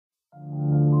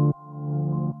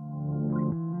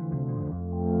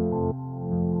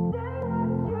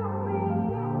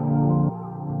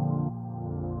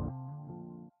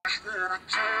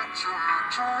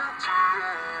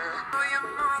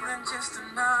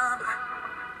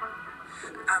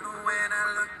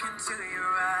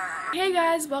Hey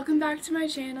guys, welcome back to my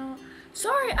channel.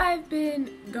 Sorry I've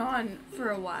been gone for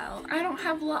a while. I don't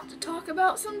have a lot to talk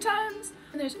about sometimes,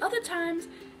 and there's other times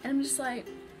and I'm just like,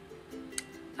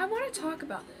 I want to talk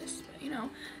about this, but you know,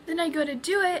 then I go to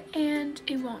do it and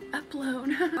it won't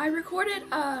upload. I recorded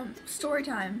story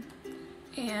time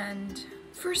and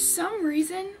for some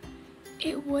reason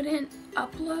it wouldn't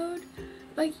upload.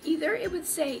 Like either it would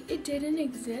say it didn't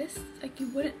exist, like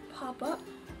it wouldn't pop up,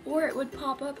 or it would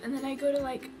pop up and then I go to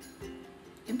like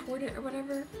import it or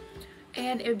whatever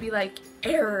and it would be like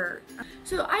error.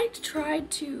 So I tried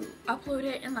to upload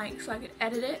it and like so I could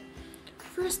edit it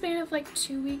for a span of like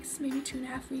 2 weeks, maybe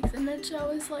 2.5 weeks, and then I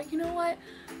was like, you know what,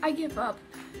 I give up.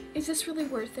 Is this really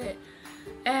worth it?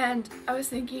 And I was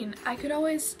thinking I could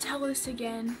always tell this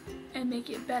again and make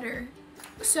it better.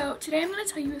 So today I'm going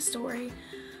to tell you a story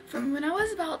from when I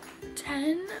was about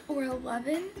 10 or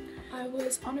 11. I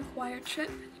was on a choir trip.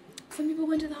 Some people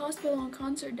went to the hospital on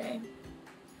concert day.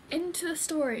 Into the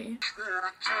story.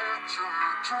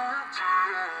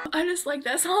 I just like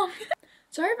that song.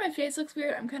 Sorry if my face looks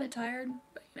weird, I'm kind of tired,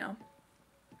 but you know,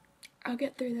 I'll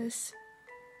get through this.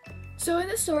 So in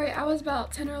this story, I was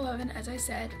about 10 or 11, as I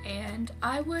said, and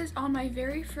I was on my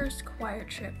very first choir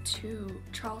trip to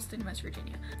Charleston, West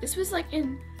Virginia. This was like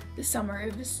in the summer,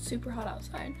 it was super hot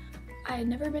outside. I had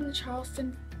never been to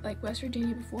Charleston, like West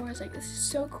Virginia before. I was like, this is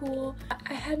so cool.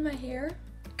 I had my hair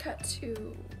cut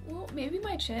to, well, maybe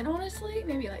my chin, honestly,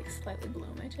 maybe like slightly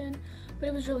below my chin, but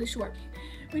it was really short.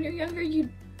 When you're younger, you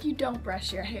don't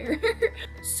brush your hair.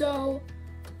 So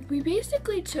we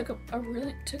basically took a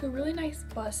really nice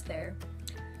bus there,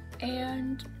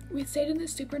 and we stayed in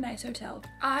this super nice hotel.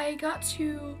 I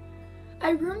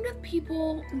roomed with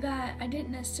people that I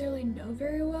didn't necessarily know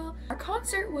very well. Our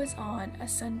concert was on a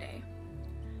Sunday,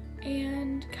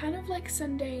 and kind of like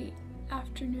Sunday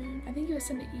afternoon, I think it was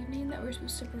Sunday evening that we were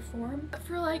supposed to perform. But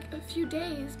for like a few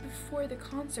days before the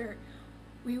concert,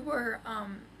 we were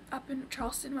up in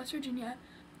Charleston, West Virginia,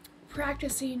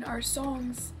 practicing our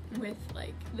songs with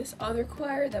like this other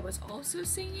choir that was also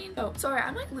singing. Oh, sorry,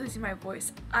 I'm like losing my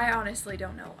voice. I honestly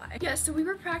don't know why. Yeah, so we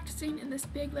were practicing in this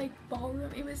big like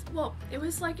ballroom. It was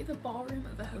like the ballroom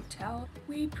of a hotel.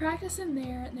 We practiced in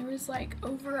there, and there was like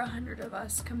over 100 of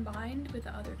us combined with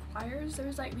the other choirs. There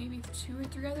was like maybe 2 or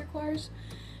 3 other choirs.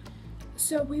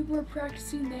 So we were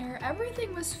practicing there.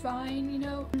 Everything was fine, you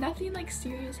know, nothing like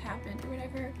serious happened or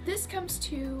whatever. This comes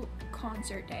to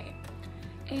concert day.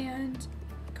 And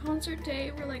concert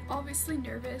day, we're like obviously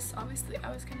nervous. Obviously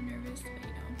I was kind of nervous, but you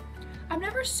know, I'm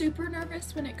never super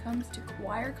nervous when it comes to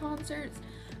choir concerts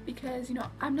because, you know,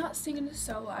 I'm not singing a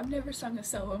solo. I've never sung a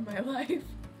solo in my life.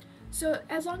 So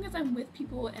as long as I'm with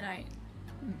people and I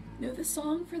know the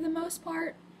song for the most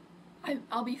part,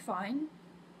 I'll be fine.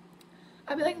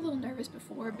 I'll be like a little nervous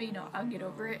before, but you know, I'll get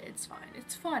over it. It's fine.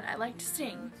 It's fun. I like to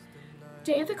sing.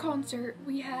 Day of the concert,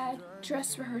 we had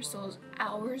dress rehearsals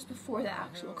hours before the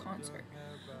actual concert.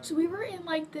 So we were in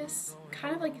like this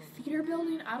kind of like theater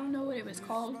building. I don't know what it was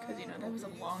called because, you know, that was a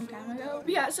long time ago.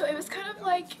 But yeah, so it was kind of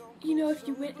like, you know, if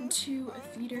you went into a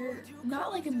theater,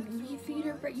 not like a movie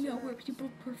theater, but you know, where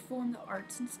people perform the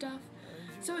arts and stuff.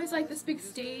 So it was like this big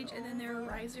stage, and then there were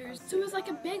risers. So it was like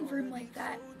a big room like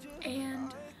that.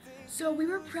 And so we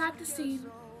were practicing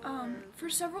for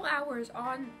several hours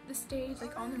on the stage,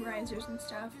 like on the risers and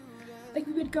stuff. Like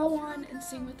we would go on and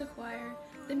sing with the choir,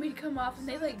 then we'd come off and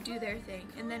they like do their thing,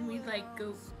 and then we'd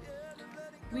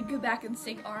go back and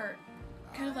sing our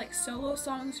kind of like solo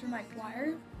songs for my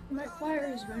choir. My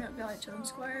choir is Roanoke Valley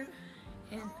Children's Choir,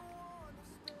 and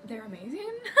they're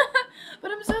amazing.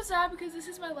 But I'm so sad because this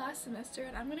is my last semester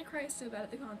and I'm gonna cry so bad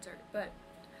at the concert. But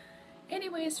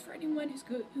anyways, for anyone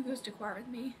who goes to choir with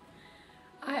me,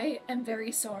 I am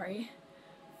very sorry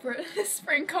for this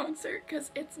spring concert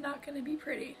because it's not going to be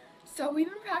pretty. So we've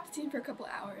been practicing for a couple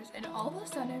hours, and all of a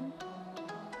sudden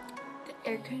the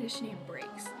air conditioning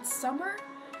breaks. Summer,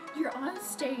 you're on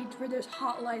stage where there's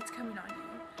hot lights coming on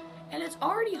you, and it's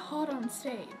already hot on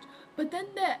stage, but then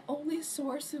the only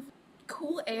source of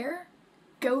cool air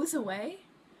goes away.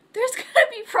 There's gonna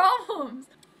be problems.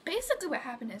 Basically what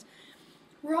happened is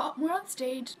we're on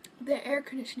stage, the air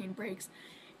conditioning breaks.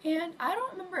 And I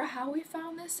don't remember how we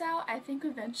found this out. I think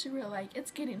eventually we were like, it's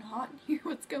getting hot in here,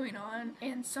 what's going on?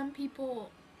 And some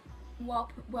people, while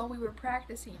we were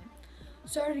practicing,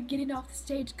 started getting off the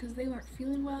stage because they weren't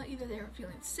feeling well. Either they were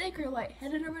feeling sick or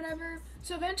lightheaded or whatever.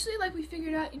 So eventually, like, we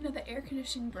figured out, you know, the air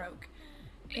conditioning broke.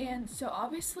 And so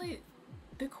obviously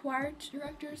the choir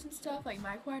directors and stuff, like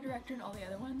my choir director and all the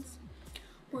other ones,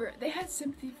 they had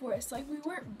sympathy for us. Like, we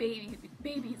weren't babies,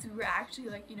 we were actually,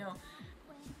 like, you know,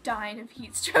 dying of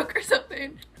heat stroke or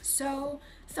something. So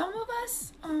some of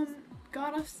us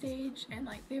got off stage, and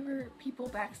like there were people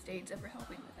backstage that were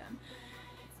helping with them.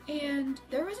 And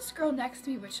there was this girl next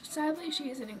to me, which sadly she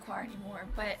isn't in choir anymore,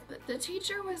 but the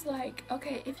teacher was like,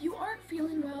 okay, if you aren't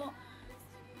feeling well,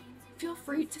 feel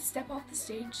free to step off the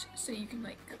stage so you can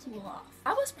like cool off.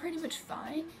 I was pretty much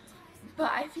fine,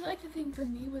 but I feel like the thing for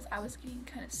me was I was getting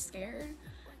kind of scared,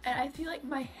 and I feel like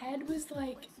my head was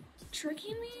like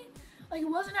tricking me. Like, it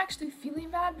wasn't actually feeling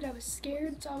bad, but I was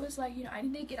scared, so I was like, you know, I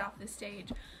need to get off the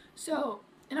stage. So,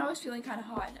 and I was feeling kind of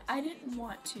hot, and I didn't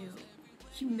want to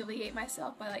humiliate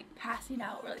myself by like passing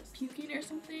out or like puking or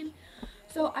something.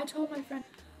 So I told my friend,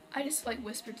 I just like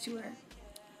whispered to her,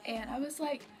 and I was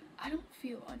like, I don't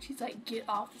feel well. And she's like, get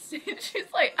off the stage.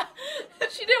 She's like,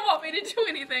 she didn't want me to do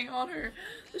anything on her.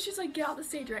 So she's like, get off the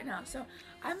stage right now. So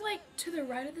I'm like to the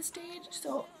right of the stage,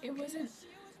 so it wasn't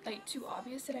like too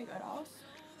obvious that I got off.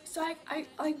 So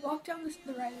I walk down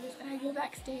the right of this, and I go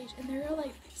backstage, and there are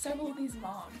like several of these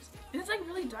moms. And it's like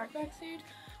really dark backstage,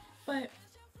 but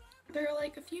there are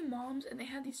like a few moms, and they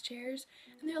have these chairs,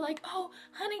 and they're like, oh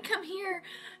honey, come here,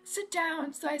 sit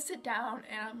down. So I sit down,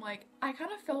 and I'm like, I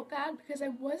kind of felt bad because I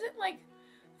wasn't like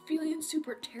feeling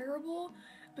super terrible,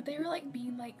 but they were like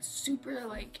being like super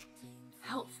like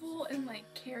helpful and like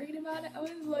caring about it. I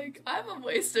was like, I'm a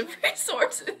waste of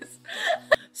resources.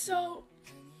 So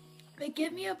they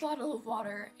give me a bottle of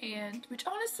water, and which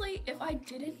honestly, if I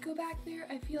didn't go back there,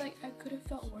 I feel like I could have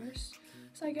felt worse.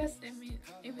 So I guess, I mean,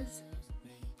 it was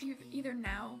either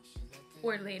now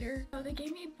or later. So they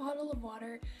gave me a bottle of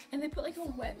water, and they put like a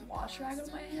wet wash rag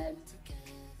on my head,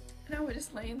 and I was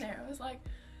just laying there. I was like,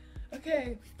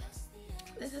 okay,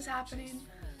 this is happening.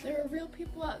 There are real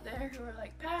people out there who are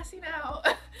like passing out,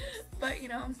 but you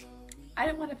know, I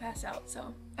didn't want to pass out,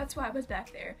 so that's why I was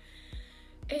back there.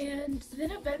 And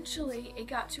then eventually it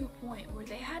got to a point where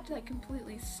they had to like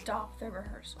completely stop the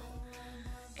rehearsal.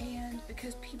 And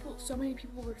because so many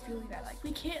people were feeling that like,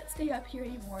 we can't stay up here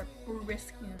anymore, we're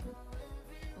risking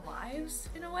lives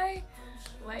in a way.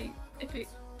 Like, if it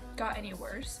got any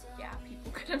worse, yeah,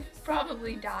 people could have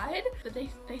probably died. But they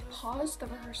paused the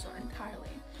rehearsal entirely.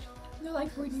 And they're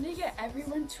like, we need to get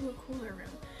everyone to a cooler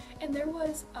room. And there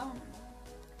was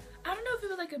I don't know if it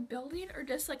was like a building or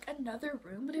just like another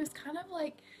room, but it was kind of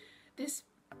like this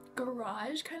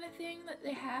garage kind of thing that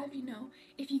they have, you know,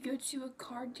 if you go to a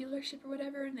car dealership or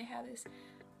whatever, and they have this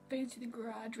fancy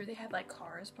garage where they have like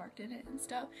cars parked in it and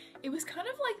stuff. It was kind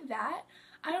of like that.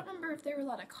 I don't remember if there were a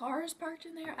lot of cars parked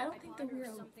in there. I don't think there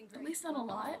were, at least not a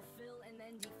lot.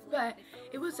 But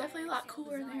it was definitely a lot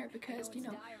cooler in there because, you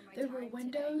know, there were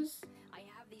windows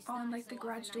on like the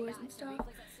garage doors and stuff,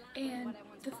 and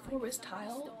the floor was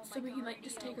tile, so we can like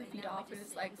just take our feet off, and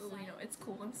it's like, oh, you know, it's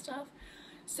cool and stuff.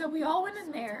 So we all went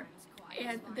in there,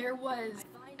 and there was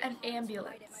an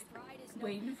ambulance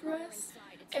waiting for us.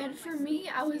 And for me,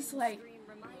 I was like,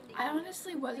 I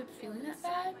honestly wasn't feeling that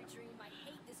bad,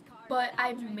 but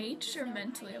I made sure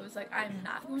mentally, I was like, I'm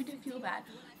not going to feel bad,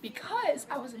 because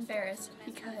I was embarrassed,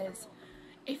 because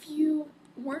if you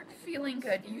weren't feeling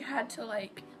good, you had to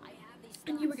like,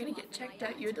 and you were gonna get checked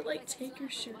out, you had to like take your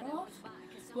shirt off.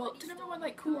 Well, to number one,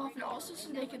 like cool off, and also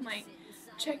so they can like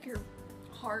check your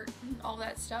heart and all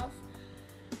that stuff.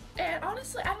 And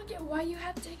honestly, I don't get why you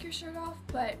have to take your shirt off,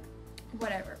 but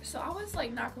whatever. So I was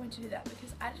like not going to do that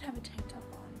because I didn't have a tank top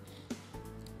on.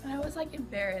 And I was like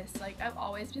embarrassed. Like, I've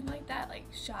always been like that, like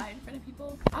shy in front of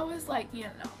people. I was like, you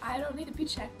know, no, I don't need to be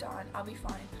checked on, I'll be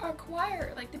fine. Our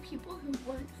choir, like the people who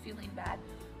weren't feeling bad,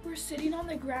 were sitting on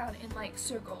the ground in like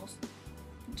circles.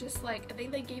 Just like, I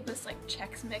think they gave us like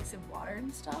Chex Mix and water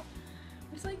and stuff.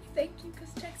 I was like, thank you, because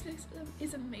Chex Mix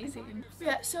is amazing.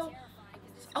 Yeah, so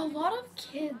a lot of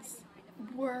kids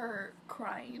were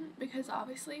crying because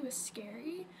obviously it was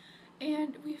scary.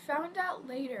 And we found out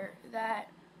later that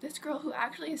this girl, who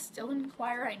actually is still in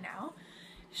choir right now,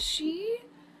 she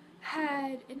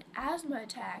had an asthma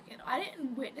attack, and I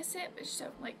didn't witness it, but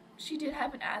she did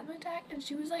have an asthma attack, and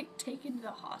she was like taken to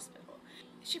the hospital.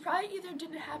 She probably either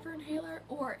didn't have her inhaler,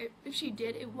 or if she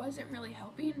did, it wasn't really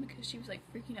helping because she was like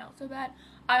freaking out so bad.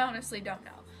 I honestly don't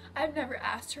know. I've never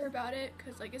asked her about it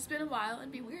because like it's been a while, and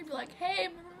it'd be weird to be like, hey,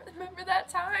 remember that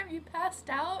time you passed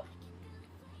out?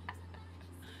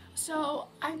 So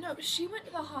I know she went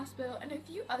to the hospital, and a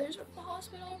few others went to the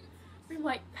hospital from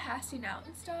like passing out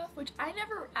and stuff, which I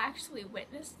never actually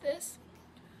witnessed this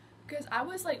because I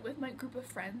was like with my group of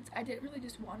friends. I didn't really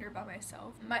just wander by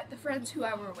myself. The friends who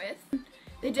I were with,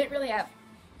 they didn't really have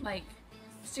like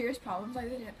serious problems, like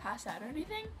they didn't pass out or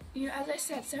anything. You know, as I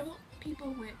said, several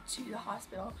people went to the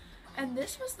hospital. And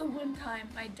this was the one time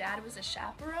my dad was a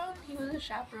chaperone. He was a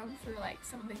chaperone for like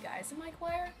some of the guys in my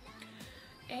choir.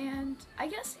 And I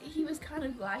guess he was kind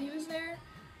of glad he was there,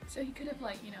 so he could have,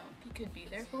 like, you know, he could be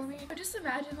there for me. But just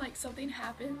imagine, like, something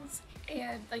happens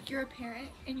and, like, you're a parent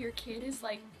and your kid is,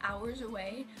 like, hours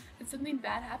away and something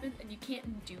bad happens and you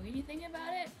can't do anything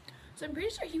about it. So I'm pretty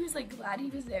sure he was, like, glad he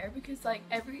was there because, like,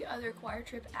 every other choir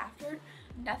trip after,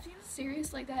 nothing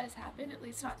serious like that has happened, at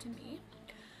least not to me.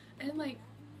 And, like,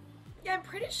 yeah, I'm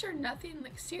pretty sure nothing,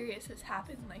 like, serious has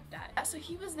happened like that. So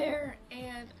he was there,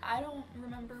 and I don't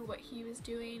remember what he was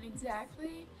doing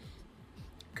exactly,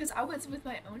 because I was with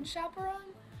my own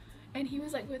chaperone, and he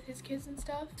was, like, with his kids and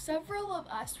stuff. Several of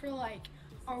us were like,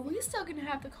 are we still gonna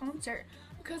have the concert?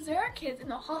 Because there are kids in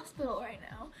the hospital right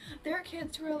now. There are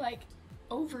kids who are, like,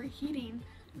 overheating,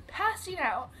 passing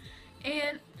out,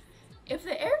 and if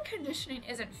the air conditioning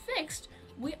isn't fixed,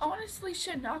 we honestly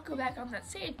should not go back on that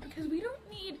stage, because we don't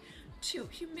need to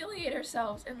humiliate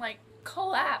ourselves and, like,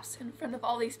 collapse in front of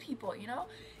all these people, you know?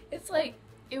 It's like,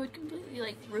 it would completely,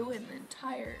 like, ruin the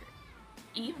entire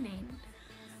evening,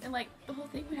 and, like, the whole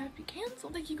thing would have to be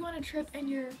canceled. Like, you go on a trip and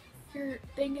your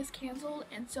thing is canceled,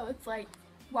 and so it's like,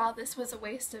 wow, this was a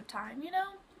waste of time, you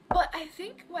know? But I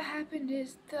think what happened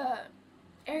is the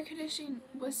air conditioning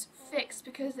was fixed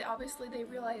because obviously they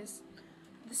realized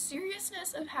the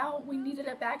seriousness of how we needed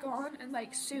it back on, and,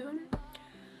 like, soon.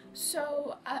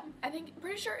 So I think,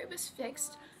 pretty sure it was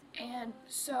fixed, and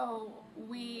so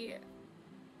we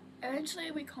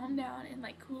eventually calmed down and,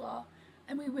 like, cooled off,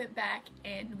 and we went back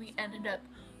and we ended up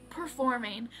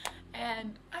performing,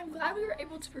 and I'm glad we were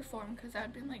able to perform because that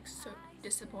would have been, like, so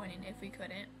disappointing if we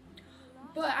couldn't.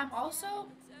 But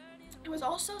it was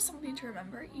also something to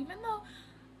remember, even though,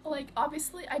 like,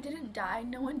 obviously I didn't die,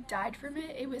 no one died from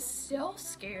it, it was still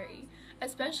scary,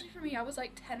 especially for me. I was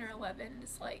like 10 or 11, and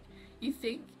it's like, you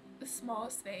think the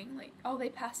smallest thing, like, oh, they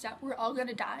passed out, we're all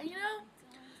gonna die, you know?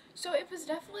 So it was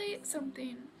definitely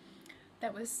something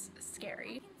that was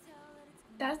scary.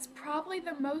 That's probably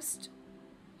the most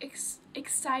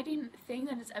exciting thing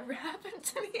that has ever happened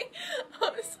to me,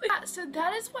 honestly. So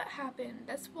that is what happened.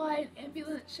 That's why an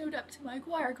ambulance showed up to my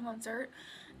choir concert,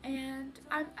 and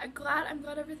I'm glad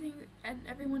everything and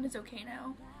everyone is okay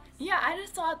now. Yeah, I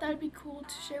just thought that would be cool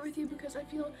to share with you because I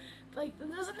feel like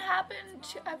it doesn't happen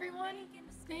to everyone,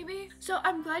 maybe. So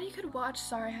I'm glad you could watch.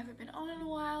 Sorry I haven't been on in a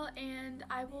while, and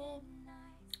I will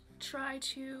try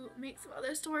to make some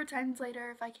other story times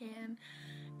later if I can,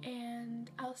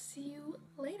 and I'll see you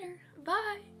later.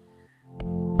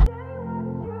 Bye!